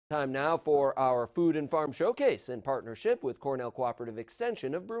Time now for our Food and Farm Showcase in partnership with Cornell Cooperative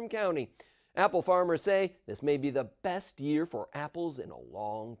Extension of Broome County. Apple farmers say this may be the best year for apples in a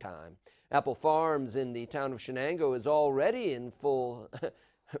long time. Apple Farms in the town of Shenango is already in full,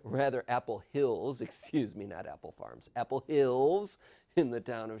 Apple Hills, excuse me, not Apple Farms, Apple Hills in the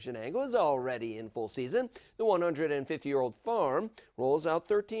town of Shenango is already in full season. The 150-year-old farm rolls out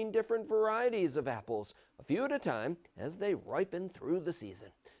 13 different varieties of apples, a few at a time, as they ripen through the season.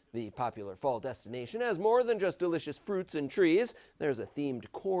 The popular fall destination has more than just delicious fruits and trees. There's a themed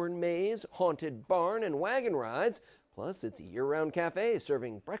corn maze, haunted barn, and wagon rides. Plus, it's a year-round cafe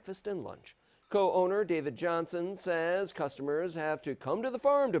serving breakfast and lunch. Co-owner David Johnson says customers have to come to the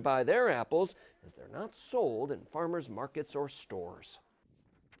farm to buy their apples as they're not sold in farmers markets or stores.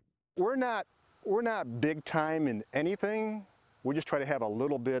 We're not big time in anything. We just try to have a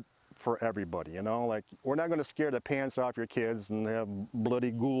little bit for everybody, you know, like we're not going to scare the pants off your kids and have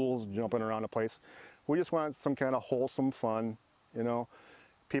bloody ghouls jumping around the place. We just want some kind of wholesome fun, you know.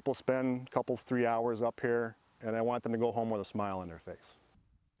 People spend a couple, 3 hours up here, and I want them to go home with a smile on their face.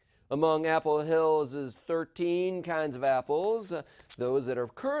 Among Apple Hills' 13 kinds of apples. Those that are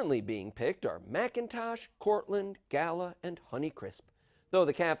currently being picked are McIntosh, Cortland, Gala, and Honeycrisp. Though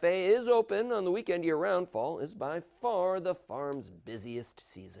the cafe is open on the weekend year-round, fall is by far the farm's busiest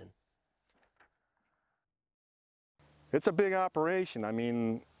season. It's a big operation. I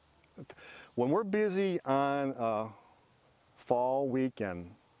mean, when we're busy on a fall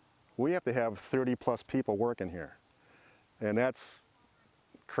weekend, we have to have 30+ people working here, and that's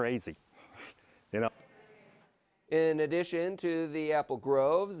crazy, you know. In addition to the Apple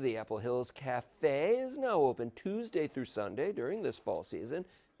Groves, the Apple Hills Cafe is now open Tuesday through Sunday during this fall season,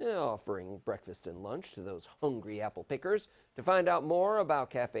 offering breakfast and lunch to those hungry apple pickers. To find out more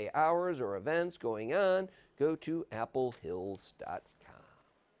about cafe hours or events going on, go to applehills.com.